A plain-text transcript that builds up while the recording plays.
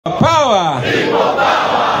power.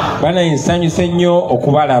 Bana nsanyuse nnyo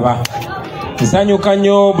okubalaba. Nsanyuka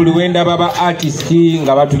nnyo buli wenda baba artist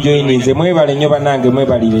nga batujoyininze. Mwebale nnyo banange,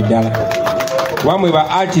 mwebalire ddala. Wamwe ba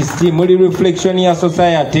artist muli reflection ya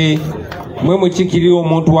society. Mwe mukikirira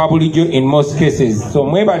omuntu wa bulijjo in most cases. So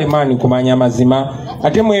mwebale mani kumanya mazima.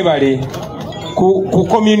 Ate mwebale ku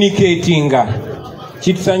communicatinga.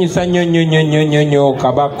 Kitusanyusa nnyo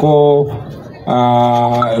Kabako,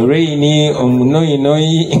 Rainy,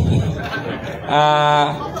 Noi.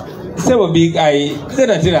 Sebo big eye.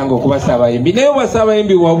 Zena tirango kubasaba yimbi. Nayo basaba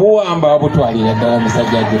yimbi wabuwamba wabutwalira ddala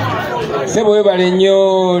musajja gwe. Sebo webale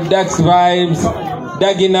nnyo Dax Vibes,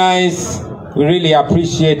 Daggy Nice. We really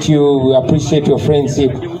appreciate you. We appreciate your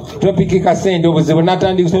friendship. Topic kasende obuzibu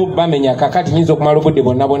natandika bamenya kakati nyinzo kumala obudde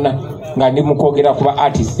bonna nga ndi mukogera kuba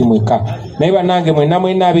artist mweka. Naye banange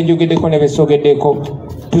mwena abenjogeddeko ne besogeddeko.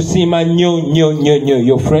 Tusiima nnyo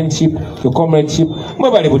your friendship, your comradeship.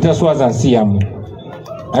 Mwebale butaswaza nsi yammwe.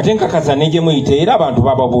 Ate nkakasa neje muyite era abantu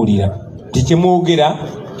bababuulira tikimwogera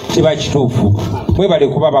kiba kituufu. Mwebale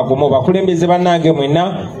kuba bagomo bakulembeze bannange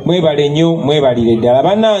mwena mwebale nnyo mwebalire ddala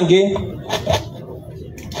bannange.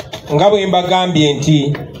 Nga bwe mbagambye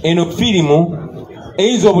nti eno firimu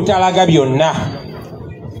eyiza obutalaga byonna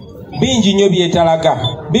bingi nnyo byetalaga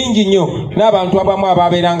bingi nnyo n'abantu abamu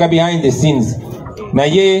ababeeranga behind the scenes.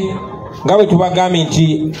 Naye nga bwe tubagambye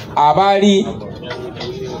nti abaali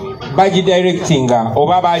bagidirectinga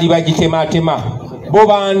oba baali bagitematema bo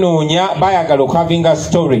banoonya bayagala okavinga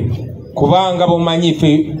story kubanga bomanyi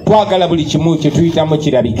ffe twagala buli kimu kye tuyitamu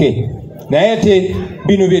kirabike. Naye ate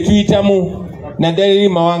bino bye tuyitamu naddala eri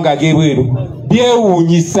mawanga ag'ebweru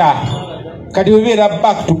byewuunyisa. Kati webeera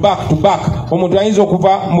back to back omuntu ayinza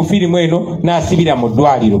okuva mu firimu eno n'asibira mu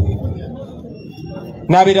ddwaliro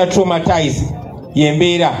n'abeera traumatized.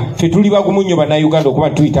 Yembeera ffe tuli bagumu nnyo bannayuganda okuba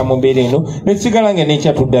tuyita mu mbeera eno ne tusigala nga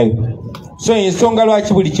nekyatuddayo. So ensonga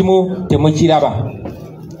lwaki buli kimu temukiraba.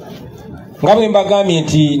 Nga bwe mbagambye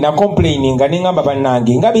nti na complaining nga neŋŋamba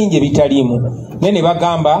bannange nga bingi ebitaliimu naye ne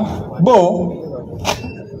bagamba bo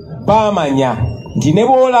baamanya nti ne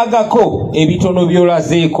boolagako ebitono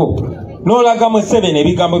byolazeeko n'olaga mu 7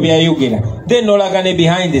 ebigambo byayogera then n'olaga ne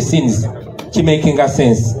behind the scenes kimakinga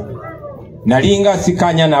sense. Nalinga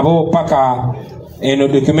sikanya nabo paka eno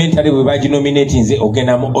documentary bwe baginominate nze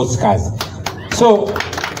ogenda mu Oscars. So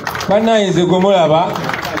banayenze gwe mulaba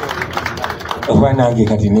banange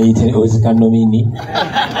kati neyite Oscar nomini.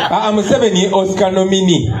 Museveni Oscar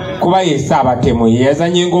nomini kuba yesaabatemu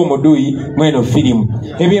yeyazanye ng'omuduyi mweno firimu.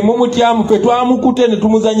 Ebyo mumutyamu ffe twamukute ne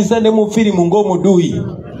tumuzanyisa ne mu firimu ng'omuduyi.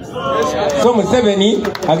 So Museveni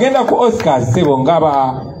agenda ku Oscars sebo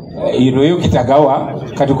ngaba iroyo kitagawa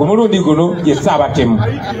kati ku mulundi guno yesaabatemu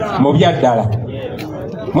mu byaddala.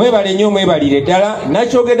 Mwebale nnyo mwebalire ddala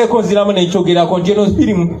nakyogeddeko nziramu nekyogerako nti eno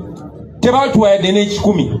firimu tebatuwadde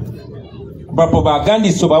n'ekikumi. Babo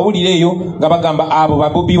bagandise bawulireyo nga bagamba abo ba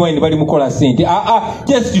Bobiwine bali mukola sente.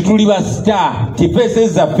 Just tuli ba star tipese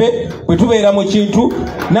zaffe bwe tubeera mu kintu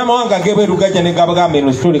n'amawanga g'ebweru gajja ne gabagamba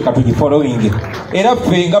eno story katugifollowing. Era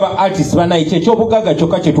ffe nga ba artists banayi ekyobugagga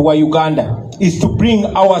kyokka kye tuwa Uganda is to bring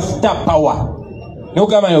our star power.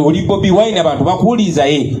 Nogamba oli Bobiwine abantu bakuwuliza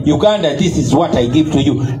Uganda, this is what I give to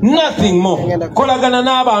you, nothing more. Kolagana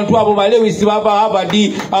n'abantu abo balewisi baba Harvard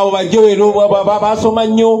abo bajowero basoma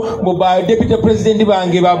nnyo ba deputy president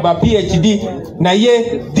bange ba PhD.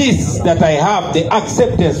 Naye this that I have, the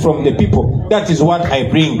acceptance from the people, that is what I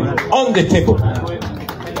bring on the table.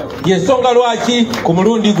 Yensonga lwaki ku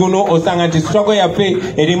mulundi guno osanga nti struggle yaffe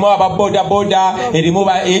erimu ababoda erimu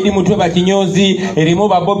ba Edi Mutwe Bakinyozi erimu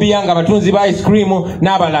babobiyanga batunzi ba ice cream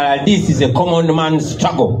n'abalala. This is a common man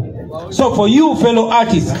struggle. So for you fellow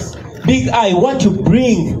artists, Big I, what you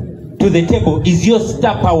bring to the table is your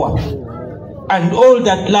star power and all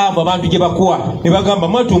that love abantu gye bakuwa ne bagamba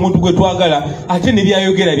mwatu omuntu gwe twagala ate ne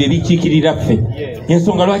byayogera bye bikiikirira ffe.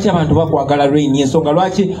 Ensonga lwaki abantu bakwagala Rain, ensonga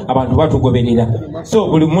lwaki abantu batugoberera. So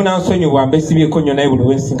buli munansonyiwa mbesibyeko nnyo naye buli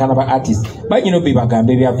wensinkana ba artist bagino bye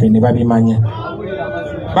bagamba ebyaffe ne babimanya.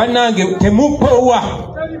 Bannange temupowa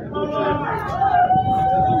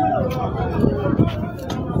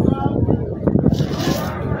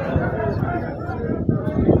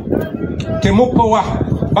temupowa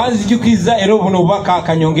banzijukiza era buno bubaka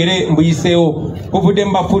akanyongere mbuyiseewo buvudde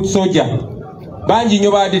mu foot soldier bangi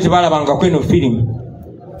nnyo baadde tebalabanga kweno firimu.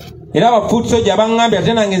 Era aba foot soldier baŋŋambye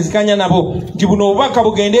ate nange nzikanya nabo nti buno obubaka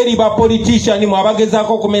bugende eri ba politician mu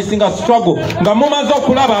abagezaako okumesinga struggle nga mumaze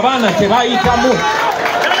okulaba abaana tebayitamu.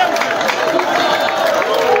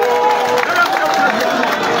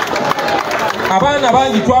 Abaana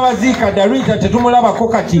bangi twabaziika Darita tetumulabako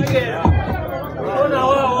kati.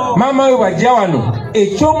 Mama we bajja wano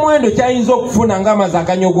eky'omuwendo kyayinza okufuna ng'amazzi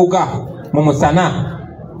aganyogoga mu musana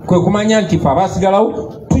kwe kumanya nti fe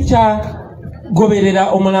abasigalawo tukyagoberera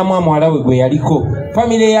omulamwa muwala we gwe yaliko.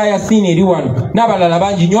 Famire ya Yasini eri wano n'abalala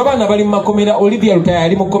bangi nnyo. Abaana bali mu makomera. Olivia Lutaya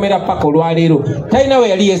yali mu kkomera paka olwaleero, talina we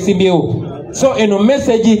yali yeesimbyewo. So eno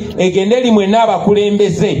message egende eri mwenna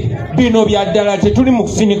abakulembeze, bino bya ddala, tetuli mu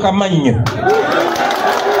kusinika mannyo.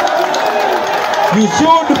 You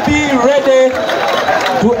should be ready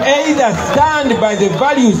to either stand by the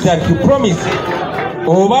values that you promise,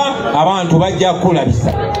 oba abantu bajja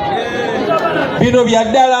kulabisa. Bino bya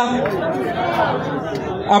ddala,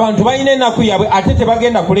 abantu balina ennaku yaabwe ate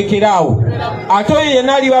tebagenda kulekeraawo. Ate oyo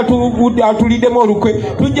yenna ali atuliddemu olukwe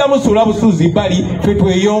tujja musula busuzi bali ffe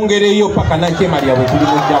tweyongereyo paka nakyemaliya bwe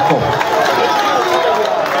tulimuddako.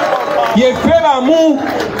 Yeffe bamu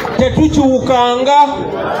tetukyukanga.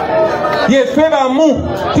 Yeffe bamu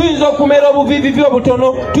tuyinza okumera obuviivi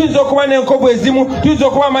obutono, tuyinza okuba n'enkovu ezimu, tuyinza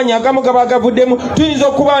okuba amanya agamu gaba gavuddemu, tuyinza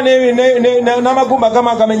okuba n'amagumba agamu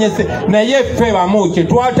agamenyese, naye ffe bamu kye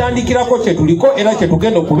twatandikirako kye tuliko era kye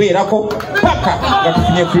tugenda okubeerako paka nga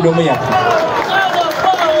tufunye freedom yaffe.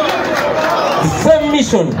 Same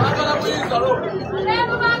mission.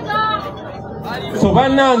 So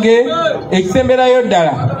bannange, ekisemberayo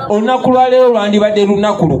ddala olunaku lwaleero lwandibadde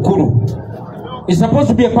lunaku lukulu. It's supposed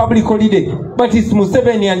to be a public holiday, but it's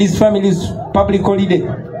Museveni and his family's public holiday.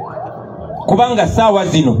 Kubanga saawa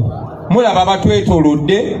zino mulaba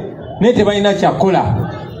batwetoolodde naye tebalina kyakola.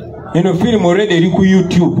 Eno film already eri ku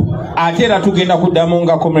YouTube. Ate era tugenda kuddamu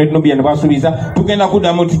nga Comrade Nubian basuubiza, tugenda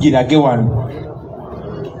kuddamu tugirage wano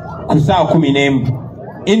ku saa 11.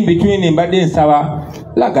 In between mbadde nsaba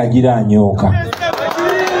lagagira anyooka.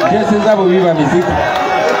 Teseza bubi ba miziki.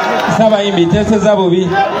 Saba imbi teseza bubi.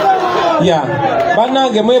 Ya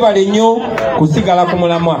bannange mwebale nnyo kusigala ku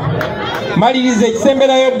mulamwa. Maliriza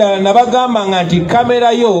ekisemberayo ddala nabagamba nga nti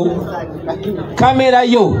kamera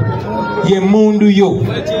yo ye mundu yo.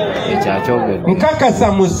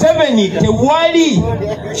 Nkakasa Museveni tewali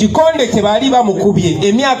kikonde kye bali bamukubye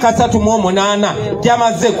emyaka 38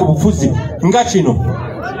 gyamaze ku bufuzi nga kino.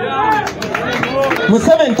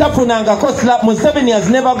 Museveni tafunangako slap. Museveni has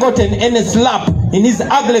never gotten any slap in his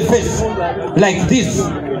ugly face like this.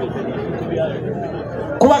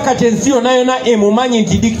 Kuba kati ensi yonna yonna emumanyi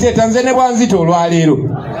nti dictator nze ne bwanzita olwaleero.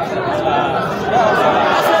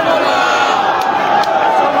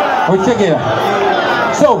 Okitegera?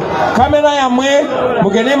 So kamera yammwe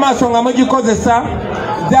mugende maaso nga mugikozesa.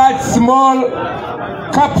 That small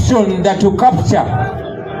caption that you capture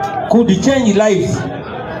could change lives.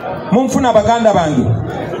 Mumfuna baganda bange.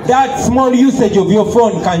 That small usage of your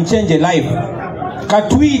phone can change a life.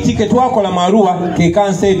 Katwiti ketwakola maruwa ke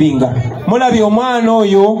can savinga. Mulabye omwana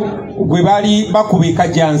oyo gwe bali bakubika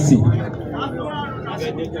jansi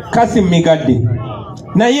Kasim Migadde,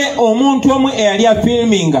 naye omuntu omu eyali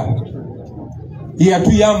afilminga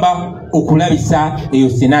yatuyamba okulabisa eyo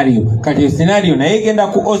scenario. Kati eyo scenario naye egenda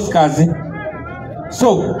ku Oscars.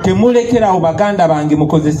 So temulekerawo baganda bange,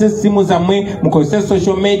 mukozese simu zammwe, mukozese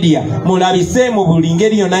social media, mulabise mu buli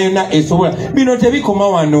ngeri yonna yonna esobola. Bino tebikoma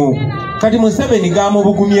wano. Kati Museveni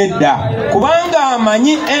gamubugumye dda kubanga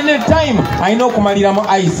amanyi anytime alina okumalira mu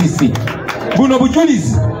ICC. Buno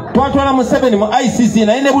bujulizi twatwala Museveni mu ICC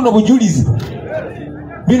naye ne buno bujulizi.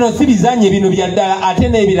 Bino si bizanye, bino bya ddala, ate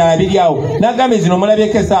n'ebirala biri awo. Nagambe zino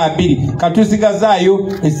mulabyeko essaawa 2 katusigazaayo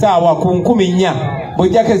essaawa ku 14.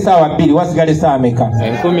 Bw'ojjako essaawa 2 wasigala essaawa meka?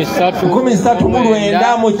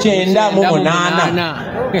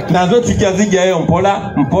 13,998. Nazo tujja zijjayo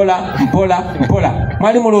mpola.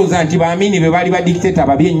 Mwali mulowooza nti baamini be bali ba dictator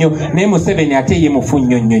babi ennyo, naye Museveni ate ye mufu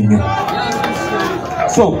nnyo.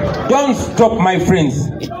 So don't stop my friends.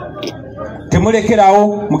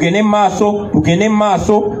 Temulekerawo, mugende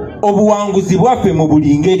maaso obuwanguzi bwaffe mu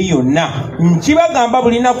buli ngeri yonna. Nkibagamba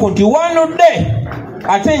bulinaku nti wanudde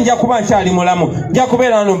ate nja kuba nkyali mulamu, nja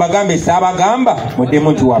kubeera wano mbagambe saabagamba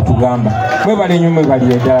muddemu nti watugamba. Mwebale nnyo,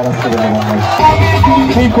 mwebali eddala basobolamu.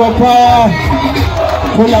 People power,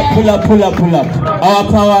 pull up. Our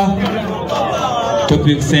power.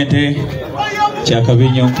 Topic center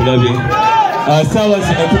kyakabinyo nkulabe. Saawa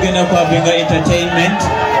zino tugenda kwavenga entertainment.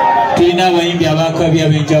 Tulina abayimbi abakabya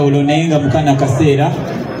ab'enjawulo naye nga mukana kaseera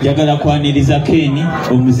njagala kwaniriza Keni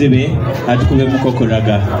Omuzebe atukube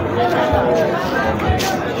mukokolaga.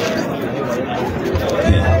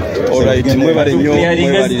 Alright, mwebale nnyo,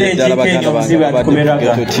 mwebale ddala baganda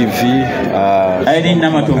bange TV. Ayini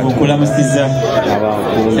namatovu okulamusiza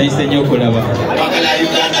sayise nnyo okulaba.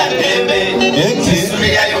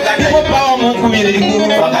 People power munkumye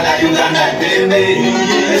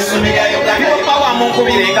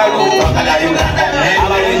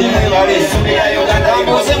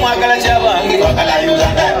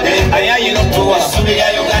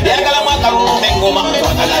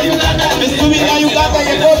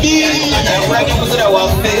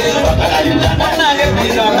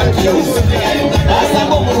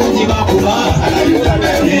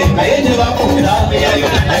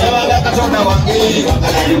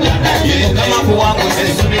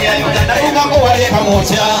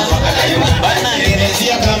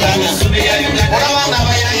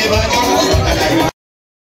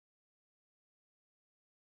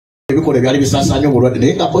ebikole byali bisasaanya obulwadde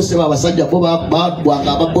naye nga bose babasajja bo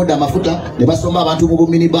babwanga ababoda amafuta ne basomba abantu mu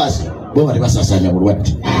minibus bo bali basasaanya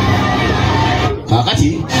obulwadde.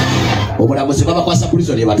 Kakati omulamuzi babakwasa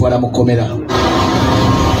prison ebatwala mu kkomera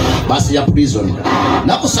basi ya prison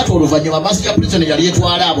nakusatu oluvannyuma basi ya prison yali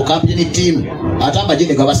etwala abo campaign team ate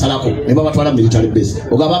amagye gabasalako ne babatwala military base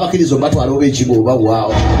ogaba abakirizo batwala oba ekigo oba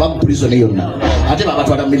waawo oba mu prison yonna ate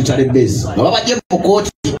babatwala military base nga babajje mu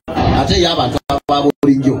kooti ate y'abantu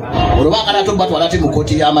ababulijjo olwo bakalato batwala ate mu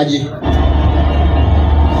kooti y'amagye.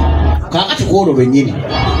 Kakati kwolwo lwennyini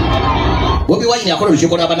Bobiwine yakola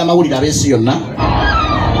olukiiko lw'abannamawulire ab'ensi yonna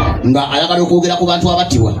nga ayagala okwogera ku bantu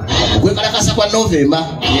abattibwa okwekalakasa kwa Novemba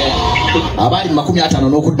abali mu 50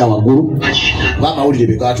 n'okudda waggulu b'amawulire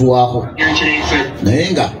be gaatuwaako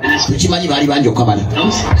naye nga tukimanyi baali bangi okamala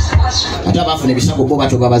ate abaafuna ebisago bo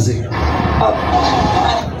bato babaze.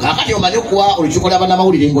 Kakati omanyi okuwa olukiiko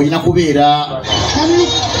lw'abannamawulire ng'olina kubeera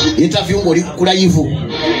interview ng'oli ku live.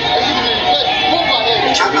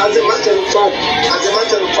 As a matter of fact,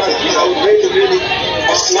 I would really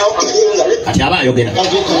now kati aba ayogera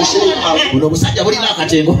buno obusajja bulina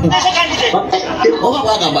akatengo oba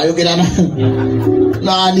bwagamba ayogerana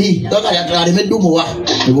nani aleme ddumuwa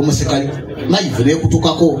ne bumusekali live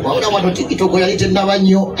nekutukako wabula wano tikitoko yali tennaba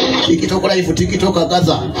nnyo tikitoko live tikitoko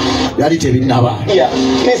gaza yali tebinnaba.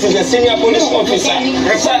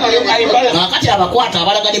 Kakati abakwata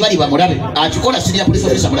abalagani bali bamulabe akikola senior police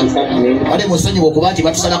officer mulabe bali musonyiwa okuba nti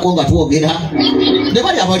batusalako nga twogera ne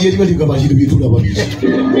bali abali eri bali nga baliro byetulaba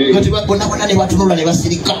kati bonna ne batunula ne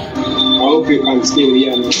basirika.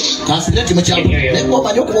 Kansireti mukyalo neko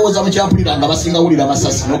omanyi okubawoza mukyapulira nga basinga wulira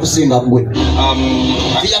amasasi n'okusinga gwe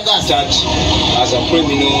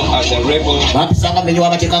bapisanga menye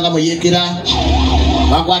wabatekanga muyeekera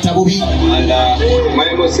bakwata bubi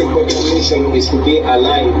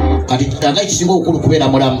kati tanga ekisinga obukulu kubeera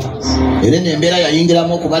mulamu era n'embeera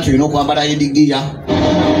yayingiramu okuba nti olina okwambala edigiya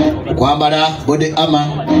okwambala bode ama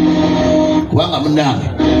kubanga munnange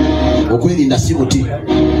okwerinda si buti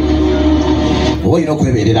oba olina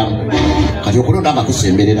okwebeereramu kati okulonda nga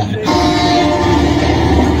kusemberera.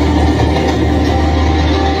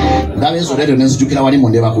 Ndaba ezo leero nenzijukira wali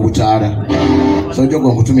mundeba ku butaala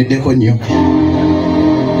sojogo nkutumiddeko nnyo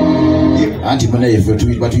anti munayefe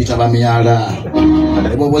batuyita bamyala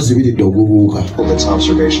ebobozi biridde ogubuuka.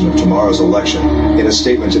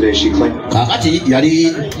 Kakati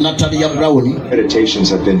yali Natalia Brown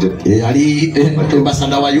yali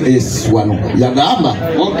embasada wa US wano yagamba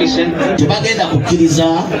tebagenda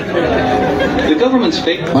kukkiriza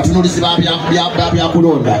batunulizi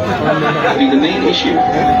babyakulonda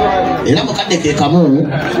era mukadde ke kamu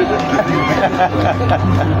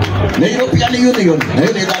ne European Union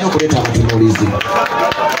nayo negaana okuleeta abatunulizi.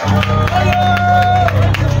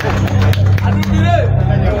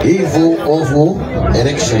 Eve of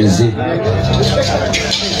elections. We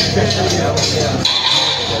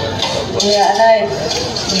are alive.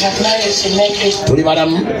 We have managed to make it. Tuli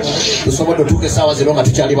balamu tusobodde otuuka essaawa zino nga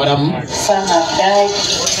tukyali balamu. Some have died.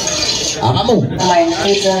 Abamu in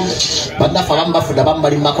prison. bannaffe abamu bafudde abamu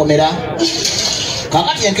bali mu makomera.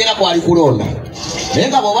 Kakati enkeera kwali kulonda naye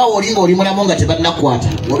nga bw'oba oli ng'oli mulamu nga tebannakwata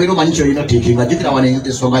obeera omanyi kyolina otiikinga jjukira wano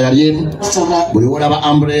ensonga yali emu buli olaba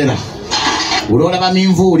umbrella buli olaba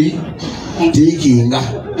minvuuli tiikinga.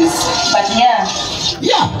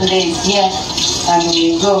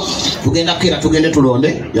 Tugenda kukeera tugende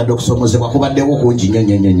tulonde yadde okusomozebwa kubaddewo kungi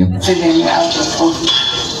nnyo.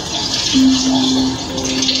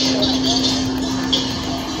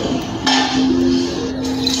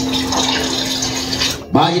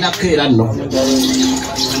 Balina kukeera nno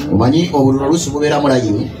omanyi obululu oluusi bubeera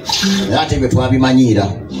mulayimu naye ate bye twabimanyiira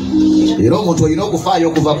era omuntu olina okufaayo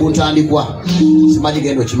okuva ku ntandikwa simanyi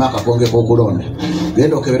genda okima akakongeko okulonda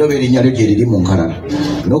genda okebera oba erinnya lyo gye riri mu nkalala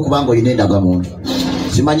olina okuba nga olina endagamuntu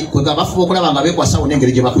simanyi kwega bafuba okulaba nga beekwasawo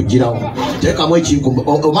n'engeri gye bakugirawo teekamu ekinku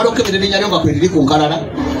omala okebera erinnya lyo nga kwe riri ku nkalala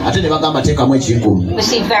ate ne bagamba teekamu ekinkumi. We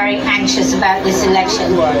seem very anxious about this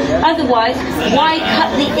election. Otherwise, why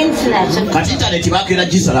cut the internet? Kati internet bakeera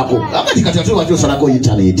gisalako. Akati ate lwaki osalako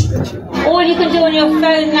internet? All you can do on your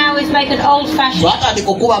phone now is make an old-fashioned. Twatandika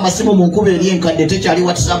okuba amasimu mu nkuba eri enkadde, tekyali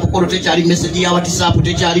WhatsApp call, tekyali message ya WhatsApp,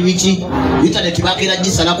 tekyali biki. Internet bakeera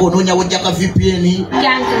gisalako, onoonya wojja ka VPN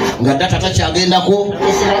nga data takyagendako.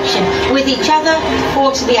 This election with each other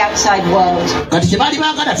or to the outside world. Kati kye baali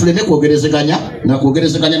baagala tuleme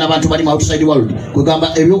kwogerezeganya n'abantu bali mu outside world,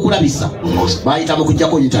 kwegamba ebyokulabisa bayita mu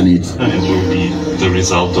kujjako internet. The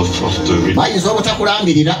result of the bayinza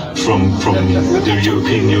obutakulangirira from the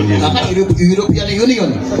European Union. European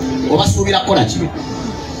Union obasuubira kukola ki?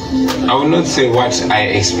 I will not say what I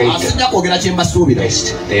expect. Asijja kwogera kye mbasuubira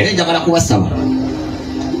naye njagala kubasaba.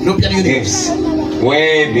 European Union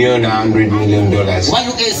way beyond $100 million. Why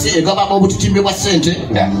USA egabanga obutitimbe bwa ssente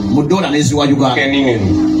mu dola n'eziwa Uganda?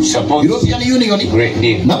 European Union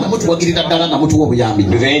namwe mutuwagirira ddala nga mutuwa obuyambi.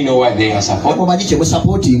 Do they know what they are supporting? Omanyi kye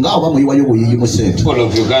musapootinga oba muyiwayo buyiyi mu ssente? People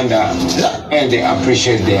of Uganda and they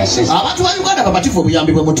appreciate their assistance. Abantu ba Uganda babatifu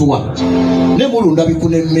obuyambi bwe mutuwa ne mulunda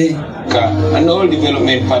bikunemme and all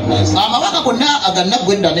development partners. Amabanga gonna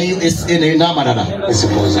aganaggwedda ne USA n'amalala.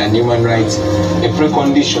 Principles and human rights, a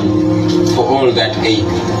precondition for all that aid.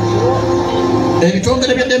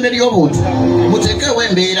 Ebitongole by'eddembe ly'obuntu muteekewo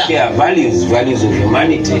embeera. Yeah, values of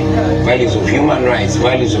humanity, values of human rights,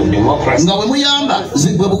 values of democracy. Nga bwe muyamba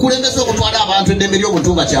bwe bukulembeze okutwala abantu eddembe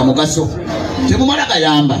ly'obuntu nga kya mugaso temumala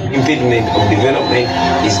gayamba. Impediment of development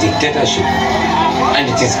is dictatorship, and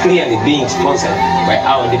it is clearly being sponsored by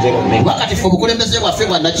our development. Wakati ffe obukulembeze bwaffe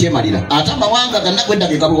bwannakyemalira ate amawanga gannaggwedda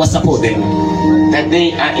ge gabuwa support. That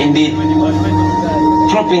they are indeed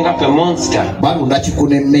propping up a monster. Balunda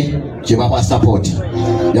kikunemme kye bawa support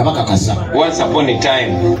yabakakasa. Once upon a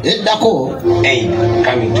time, eddako aid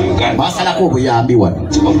coming to Uganda basalako obuyambi wano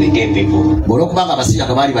of the gay people. olw'okubanga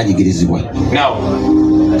abasiyaga baali banyigirizibwa. Now,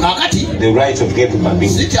 kakati the rights of gay people are being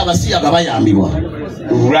si ti abasiyaga bayambibwa,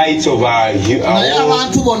 rights of naye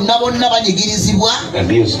abantu bonna banyigirizibwa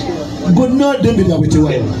abused. Bonna ddembe lyabwe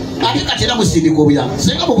tewali. Ate kati era musindika obuyambi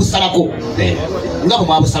senga mubusalako nga bwe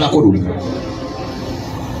mwabusalako luli.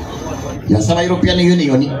 Yasaba European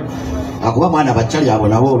Union akuba mwana bakyali abo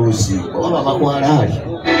nabo oluusi oba babakwala ali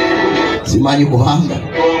simanyi kubanga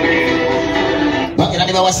bagenda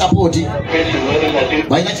ne bawa support.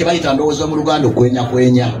 Balina kye bayita ndowooza mu Luganda okwenya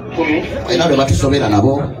balina lwe batusobera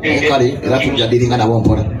nabo kale era tujja diringa nabo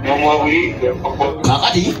mpola.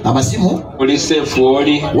 Kakati amasimu oli safe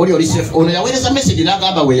oli safe. Ono yaweereza message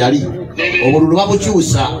n'agamba we yali obululu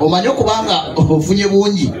babukyusa omanye okubanga ofunye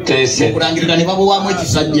bungi okulangirira ne babuwaamu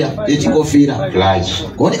ekisajja ekikofiira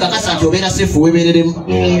oni kakasa nti obeera safe weebereremu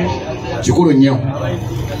kikulu nnyo.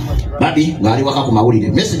 Babi ng'ali waka ku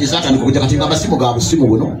mawulire message zatandika okujja kati ng'amasimu ga busimu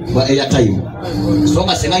buno bwa airtime so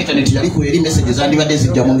nga senga internet yali ku eri message zandibadde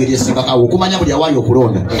zijja mu ngeri esingakawo okumanya buli awaayo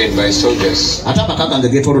okulonda ate amaka gange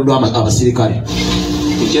geetooloddwa abasirikale.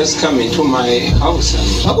 You just come into my house.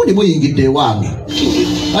 Abundi muyingidde ewange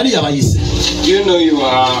ali yabayise. You know you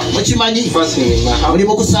are mukimanyi passing in my house. Oli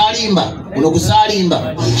mu kusaalimba kuno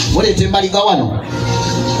kusaalimba muleeta embaliga wano.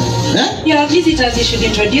 Your visitors, you should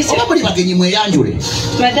introduce you. Oba muli bagenyi mweyanjule.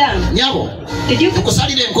 Madam. Nyabo. Did you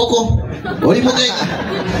tukusalira enkoko? Oli mugenyi.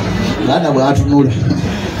 Ngana bw'atunula.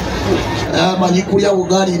 Amanyi kulya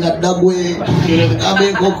bugali na ddagwe abe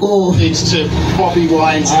enkoko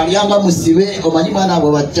Bobiwine alyanga musibe omanyi mwana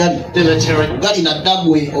abo bajjani bugali na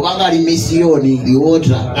ddagwe obanga ali misiyoni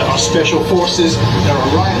liwota. special forces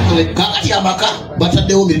kakati amaka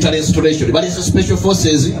bataddewo military installation balese special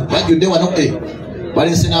forces bajjudde wano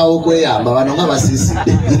balese nawo okweyamba bano nga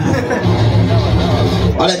basiisidde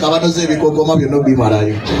baleka banoze ebikokoma byonna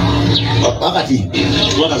bimalayo. Kakati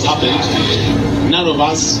what has happened, none of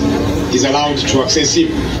us is allowed to access him.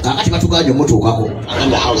 Kakati batuganye omutuukako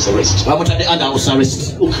Under house arrest. bamutadde under house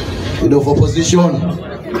arrest of opposition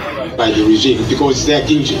By the regime because they are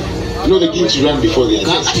guilty. You know the guilty run before the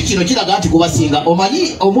arrest. Kakati kino kiraga nti kubasinga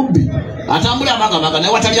omanyi omubbi atambula amagamaga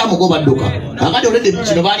naye watali amugoba dduka. Kakati olwedde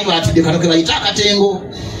kino baali batidde kano ke bayita akatengo.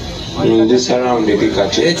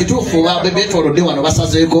 Ekituufu beetoolodde wano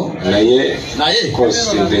basazeeko naye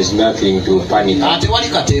tewali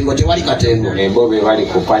katengo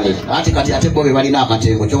ate bo be balina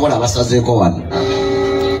akatengo kyobola basazeeko wano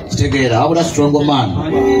kitegeera wabula strong man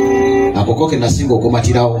akoko ke nasinga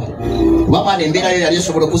okumatirawo Kubanga embeera yo yali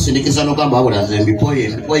esobola okusindikiza n'ogamba wabula nze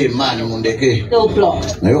mbipoye maani mundeke. Still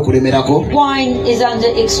blocked. Naye okulemerako. Wine is under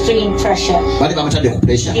extreme pressure. Bali bamutadde ku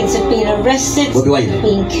pressure. He's been arrested, Bobiwine.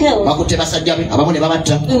 been killed. Bakutte basajja be abamu ne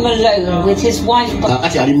babatta. Home alone with his wife.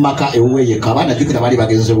 Kakati ali mu maka ewuwe yekka abaana jjukira bali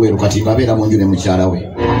bagenze bweru kati ngabeera mu nju ne mukyala we.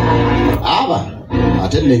 Aba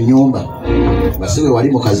ate nno ennyumba basibe wali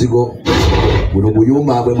mu kazigo guno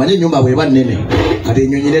guyumba bwe manyi ennyumba bweba nnene kati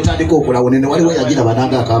ennyonyi netandika okulawo nene waliwo yagira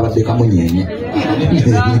bananga akabadde kamunyenye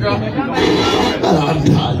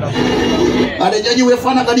ale ennyonyi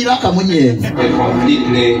wefaanaganira akamunyenye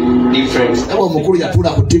ewe omukulu yatuula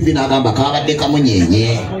ku TV n'agamba kabadde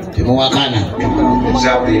kamunyenye temuwakana.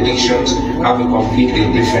 Observe the elections have a completely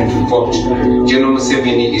different report. General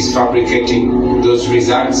Museveni is fabricating those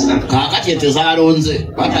results. Kakati ente zalonze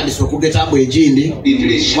batandise okugetambu egindi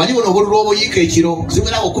manyi buno obululu obuyiika ekiro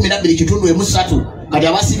ziwerako 12.3 kati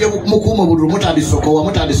abasibye mukuuma obululu mutandise okowa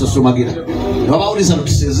mutandise osomagira nebabawuliza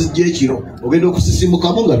notisi ezijja ekiro ogenda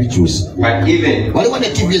okusisimukamu nga bikyusa waliwo ne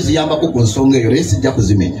TV eziyambako ku nsonga eyo naye sijja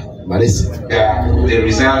kuzimenya balese. The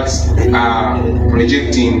results are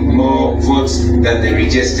projecting more votes than the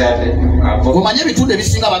registered votes. Omanye ebitundu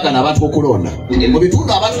ebisinga bagana abantu okulonda mu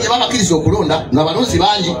bitundu abantu gye babakkiriza okulonda nga balonzi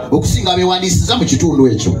bangi okusinga abeewandiisiza mu kitundu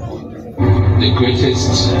ekyo. The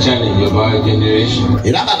greatest challenge of our generation.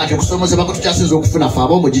 Era nga kati okusomozebwa tukyasinza okufuna ffe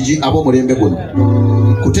ab'omugigi ab'omulembe guno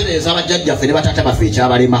kutereeza bajjajjaffe ne bataata baffe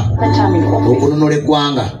ekyabalema okununula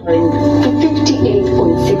eggwanga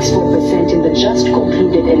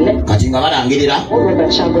kati nga balangirira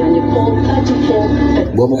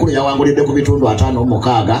ng'omukulu yawangulidde ku bitundu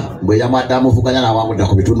 56 bwe yamwadde amuvuganya n'awangudda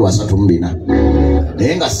ku bitundu 34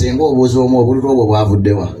 naye nga singa obuuza omu obululu obwo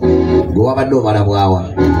bwavuddewa gwe wabadde obala bwawa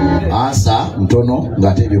ansa ntono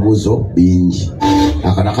ng'ate ebibuuzo bingi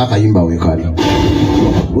akanako akayimba weekali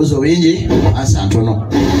ebibuuzo bingi ansa ntono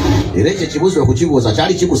era ekyo ekibuuzo okukibuuza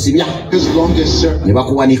kyali kikusibya ne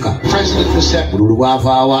bakuwanika bululu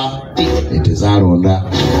bwavaawa ente zaalonda.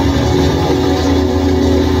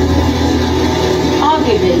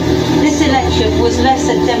 This election was less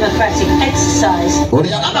a democratic exercise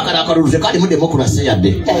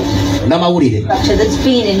that's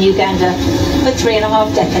been in Uganda for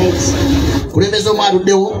 3.5 decades. Kulembeza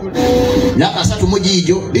omwaluddewo myaka 3 mu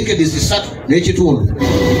giijo decades 3 n'ekitundu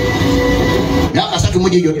myaka 3 mu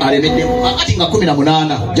giijo alemeddewo akati nga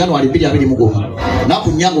 18 January 2021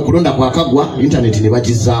 naku nnyango okulonda kwakagwa internet ne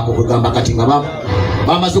bagizzaako kugamba kati nga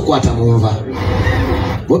bamaze okukwata mu nva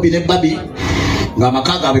Bobi ne Babi nga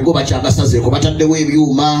amaka gaabwe go bakyagasazeeko bataddewo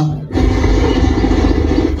ebyuma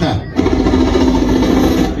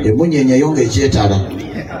emunyeenya yonga ekyetala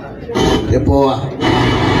epowa.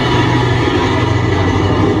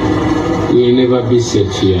 We will never be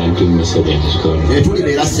safe here until Museveni is gone.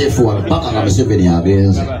 Tulibeera safe wano paka nga Museveni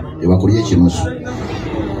agenze ebakulye ekinusu.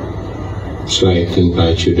 So I think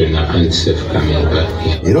our children are unsafe coming back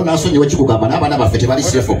here. Era nasonyiwa kikugamba n'abaana baffe tebali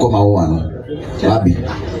safe okomawo wano Babi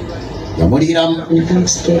yamuliramu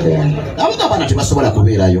abaga abaana tebasobola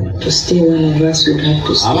kubeerayo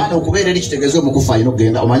abaana okubeera eri kitegeeza omukufaayo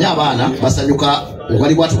n'okugenda omanye abaana basanyuka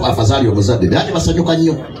wali bwatu afazaali omuzadde naye ate basanyuka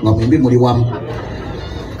nnyo nga mwembi muli wamu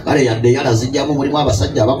kale yadde yalazijjamu mulimu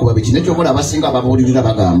abasajja abakuba biki nekyokola abasinga ababuulirira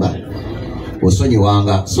bagamba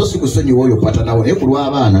osonyiwanga so si kusonyiwa oyo kwata nawe naye ku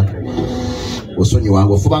lw'abaana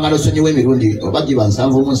osonyiwanga ofubanga n'osonyiwa emirundi oba giba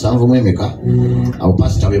 7 emeka abo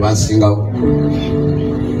pasita be bansingawo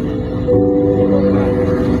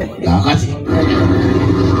kakati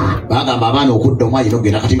bagamba abaana okudda omwali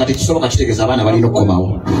n'ogenda kati nga tekisoboka kitegeeza abaana balina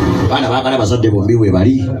okukomawo abaana baagala abazadde bombi we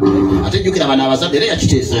bali ate jjukira bano abazadde era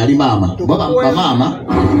yakiteesa yali maama bamaama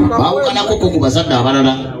baawukanako ku bazadde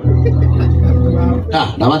abalala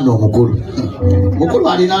nabanna omukulu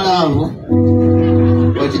alina laavu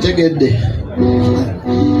okitegedde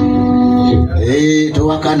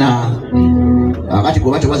towakana akati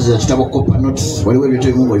kuba tewaziza kitabo copper notes waliwo ebintu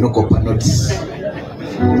ebimu ng'olina copper notes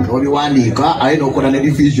obiwandiika aye n'okola ne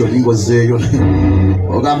division ng'ozzeeyo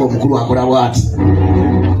ogamba omukulu akola bw'ati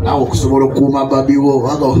nawe okusobola okukuuma babiwo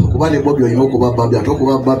kuba ne bobi olina okuba babi ate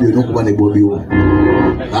okuba babi olina okuba ne bobiwo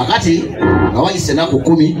akati nga wayise ennaku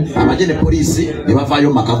 10 amagye ne poliisi ne bavaayo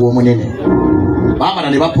mu maka g'omunene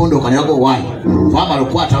baamala ne bapondooka ne baga owaayi twamala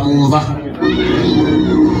okukwata mu nva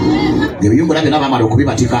ebiyumbula byonna baamala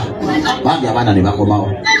okubibatika bangi abaana ne bakomawo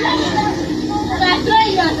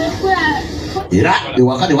era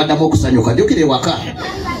ewaka ne waddamu okusanyuka jjukira ewaka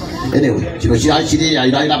anyway kino kiri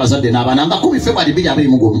alina abazadde n'abaana nga 10 February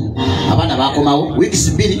 2021 abaana bakomawo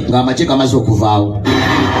wiikisi 2 nga amagye gamaze okuvaawo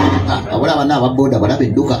abula abaana ababooda balaba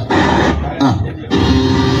edduka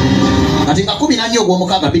kati nga 14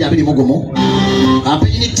 ogw'omukaaga 2020 mugumu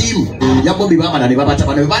kampeyini ttiimu ya Bobiwine ne babata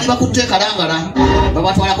bano baali bakutte kalangala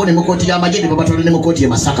babatwalako ne mu kkooti y'amagye ne babatwala ne mu kkooti y'e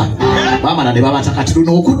Masaka baamala ne babata kati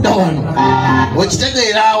luno okudda wano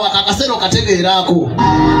okitegeera awo akakasero kategeeraako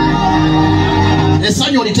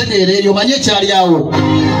essanyu olitegeera eryo manye ekyali awo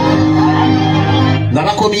nga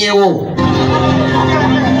bakomyewo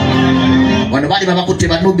wano baali babakutte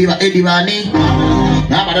banubbi ba Edi Baani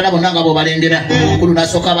n'abalala bonna nga bw'obalengera kulu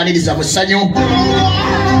n'asooka abaniriza mu ssanyu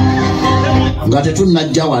nga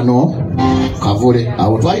tetunnajja wano Kavule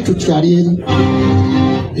awo twali tukyali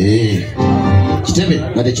eri kitebe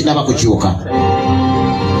nga tekinaba kukyuka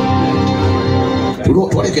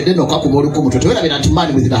twolekedde nokakuba oluku mutwe tewerabira nti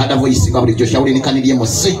man with the hard voice nga bulijjo shawulinikanirie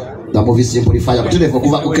musi nga movie simplifier kuterefu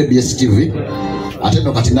okuva ku KBS TV ate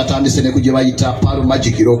no kati natandise ne kuje bayita Palo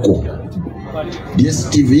Magic Roko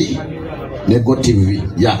DSTV ne Go TV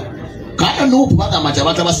ya kana nupu baga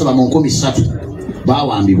machabata basaba mu 13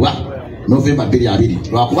 bawambibwa November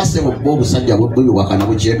 22 lwakubase mu bobu sajja bwo wakana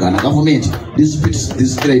bucheka na government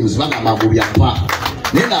these claims baga mabubi apa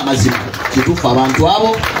nena amazima kitufa abantu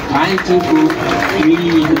abo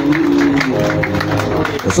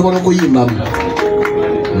osobola okuyimba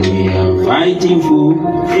we are fighting for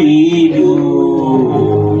freedom.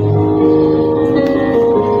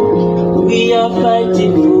 We are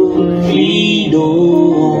fighting for freedom.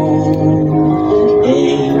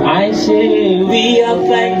 And I say we are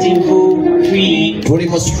fighting for freedom. Tuli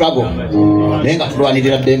mu struggle. Nenga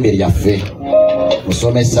tulwanirira ddembe lyaffe.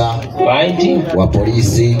 Musomesa, wa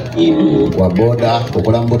polisi, wa boda,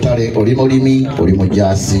 okola mu butale, oli mulimi, oli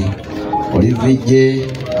mujasi, oli vijje,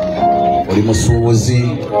 oli musuubuzi,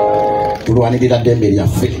 tulwanirira ddembe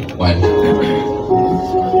lyaffe.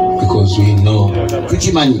 Because we know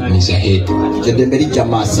tukimanyi is ahead. Eddembe lijja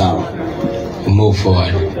maaso awo. Move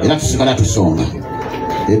forward. Era tusigala tusonga.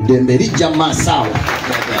 Eddembe lijja maaso awo.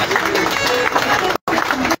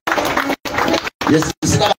 Yes,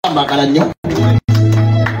 tusigala mbagala nnyo.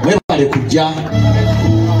 Mwebale kujja.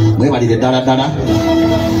 Mwebalire ddala ddala.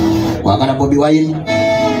 Kwagala Bobiwine.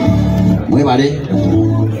 Mwebale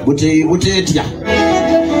buteetya.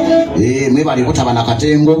 Mwebale butaba na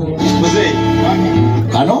katengo.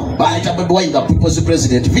 Kano baita Bobiwine nga people's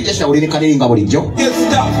president vije shaulini kaniringa bulijjo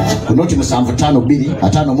kunoti 752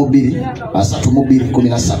 52 32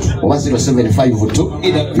 13 oba 0752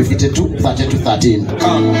 52 32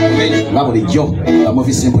 13 nga bulijjo nga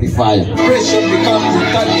movie simplifier pressure becomes the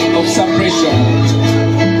target of suppression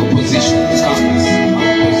opposition comes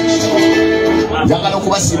njagala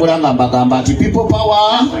okubasiibula nga mbagamba nti people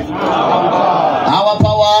power our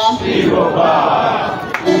power people power.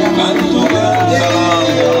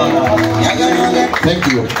 Thank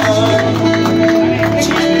you.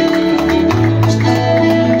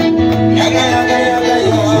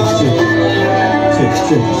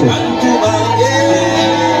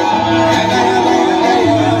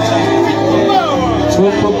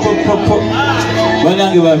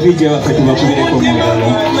 Banange bavije wakati bakubire ko mugalo.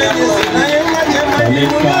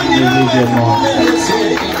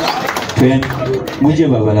 Pen muje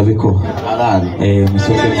babalabeko.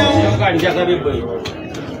 Musoke muje.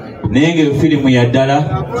 Nenge filimu ya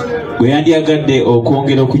ddala bwe yandiyagadde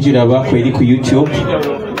okwongera okugiraba kweri ku YouTube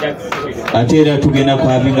ate era tugenda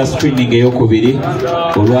kuhavinga screening ey'okubiri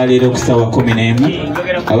olwaleero ku ssaawa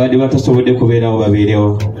 11 abadde batasobodde kubeerawo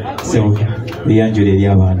babeerewo liyanjula eri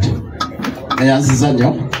abantu eyanziza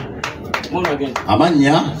nnyo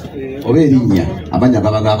amannya oba erinnya amannya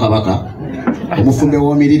gaba ga kabaka omufumbe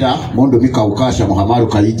w'omirira Mondo Mikawukasha Muhamaru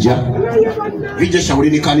Kayijja vije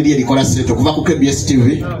shaulini kaniri erikola sente okuva ku KBS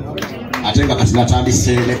TV ate nga kati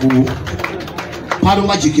natandise ne ku Palo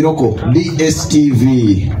Magic Roko DSTV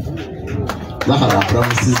Zahala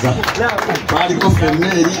promises baliko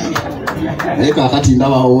femeri eka kati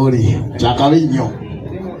ndabawoli kyakabinyo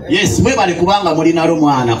yes mwebale kubanga mulinalo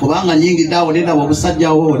mwana kubanga nyingi dawo nenda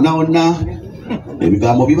obusajjawo naona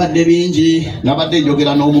ebigambo bibadde bingi nabadde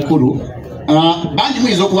njogera n'omukulu bangi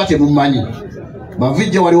mwiza okuba temumanyi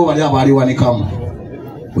bavijje waliwo bali abaali wanikamu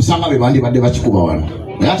usanga be bandi badde bakikuba wano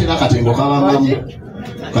naye ate n'akatengo kabangamu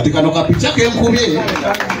kati kano kapicha kenkubye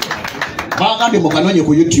bagambye mukanonye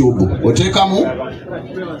ku YouTube oteekamu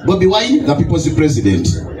Bobiwine the people's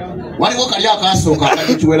president waliwo kali akasooka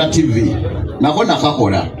akakiwera TV nako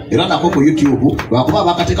nakakola era nako ku YouTube lwakuba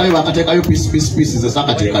bakateekayo piece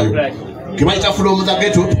zesakateekayo kibayita from the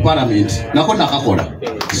ghetto to parliament nako nakakola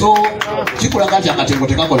so kikulaga nti akatengo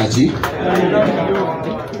tekakola ki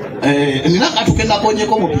nina katukenda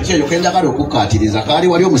konyeko mu picha eyo kenjagala okukkaatiriza kaali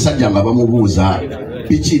wali omusajja nga bamubuuza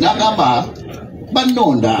piki n'agamba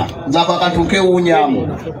bannonda nzaako akantu kewuunyamu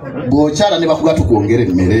bw'okyala ne bakuga tukwongera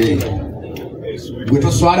emmere gwe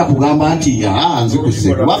toswala kugamba nti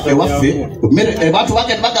nzikuse waffe bantu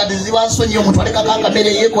bagadiziwa nsonyi omuntu alekakanga mmere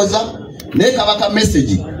yeekoza naye kabaka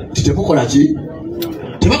message titemukola ki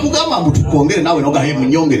tebakugamba mbu tukongere nawe nogaye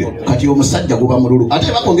munyongere kati omusajja guba mululu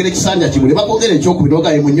ate bakongera ekisanja kimu ne bakongera ekyokubiri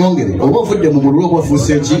nogaye munyongere oba ovudde mu mululu oba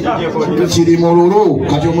ofuuse ki kiri mululu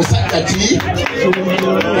kati omusajja ki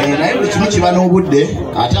naye buli kimu kiba n'obudde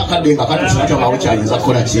ate akadde nga katusitabwawo kyayinza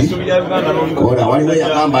kukola ki kola waliwo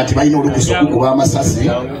yagamba nti balina olukusa okukuba amasasi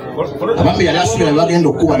abambi yali asubira bagenda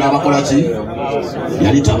okukuba n'abakola ki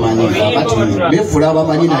yali tamanyi kakati befula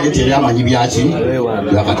abamanyi naye teri amanyi byaki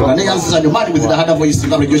byakatonda naye yanziza nyo mani with the hard voice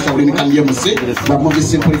nga rejoisha ulini kandiye muse but movie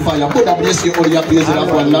simplifier good bless you all your praise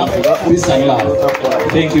and love peace and love.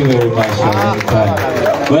 Thank you very much.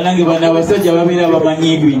 Banange bana abasajja babira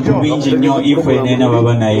bamanyi ebintu bingi nnyo ife nena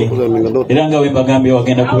baba naye era nga wembagambye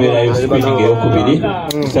wagenda kubeerayo speeding eyokubiri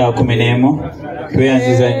saa 11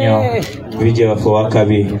 tweyanziza nnyo bijja bafe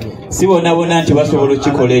wakabi si bonabona nti basobola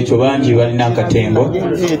okikola ekyo bangi balina akatengo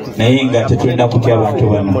naye nga tetulina kutya abantu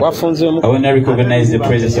bano. I want to recognize the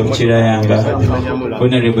presence of Chirayanga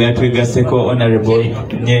Honorable yatwegaseko Honorable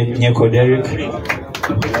Nyeko Derek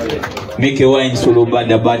Mike Wine Sulu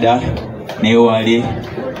Bada Bada naye wali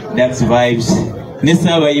Dax Vibes ne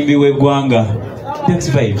Ssaabayimbi w'eggwanga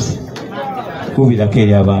Dax Vibes kubirako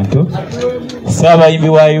eri abantu Ssaabayimbi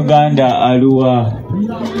wa Uganda Aluwa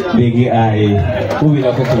Big Eye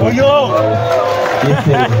kubirako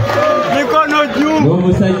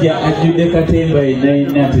n'omusajja ajjudde katemba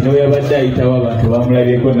yenayina nti n'oyabadde ayitawo abantu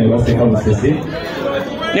bamulabyeko ne baseka musese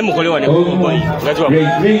ne mukole wane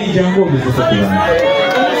jangu omusese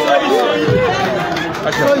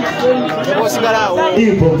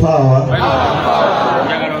Ipo power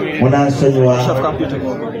munansonyiwa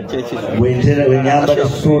bwenyambala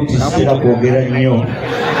suuti sitera kwogera nnyo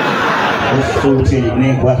suuti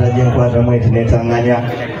nenkwata gyenkwata mweti netanganya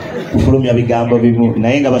kufulumya bigambo bimu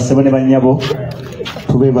naye nga basebo ne bannyabo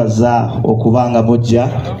tubebaza okubanga mujja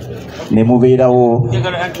ne mubeerawo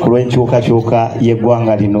ku lw'enkyukakyuka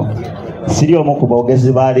y'eggwanga lino siri omu ku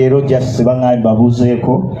boogezi ba leero just baŋŋambi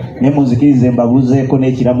mbabuuzeeko ne munzikirize mbabuuzeeko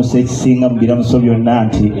n'ekiramuso ekisinga mu biramuso byonna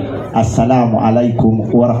nti assalaamu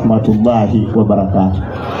alaikum wa rahmatullahi wa barakatuh.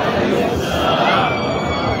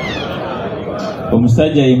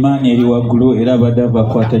 Omusajja imaani eri waggulu era abadde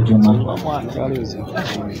akwata juma.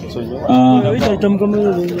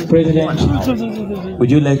 President,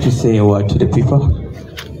 would you like to say a word to the people?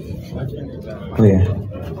 Yeah.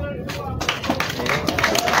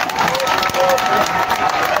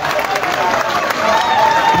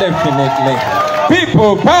 Definitely.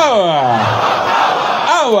 People power.